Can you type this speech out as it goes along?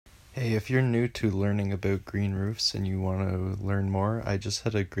Hey, if you're new to learning about green roofs and you want to learn more, I just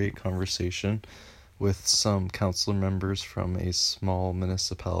had a great conversation with some council members from a small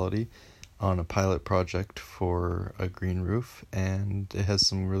municipality on a pilot project for a green roof, and it has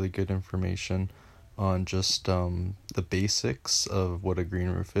some really good information on just the basics of what a green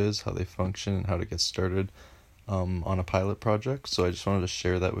roof is, how they function, and how to get started on a pilot project. So I just wanted to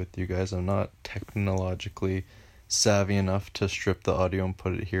share that with you guys. I'm not technologically savvy enough to strip the audio and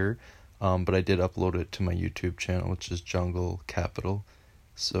put it here, but I did upload it to my YouTube channel, which is Jungle Capital.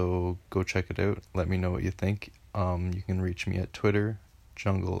 So go check it out. Let me know what you think. You can reach me at Twitter,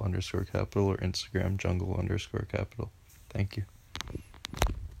 jungle_capital, or Instagram, jungle_capital. Thank you.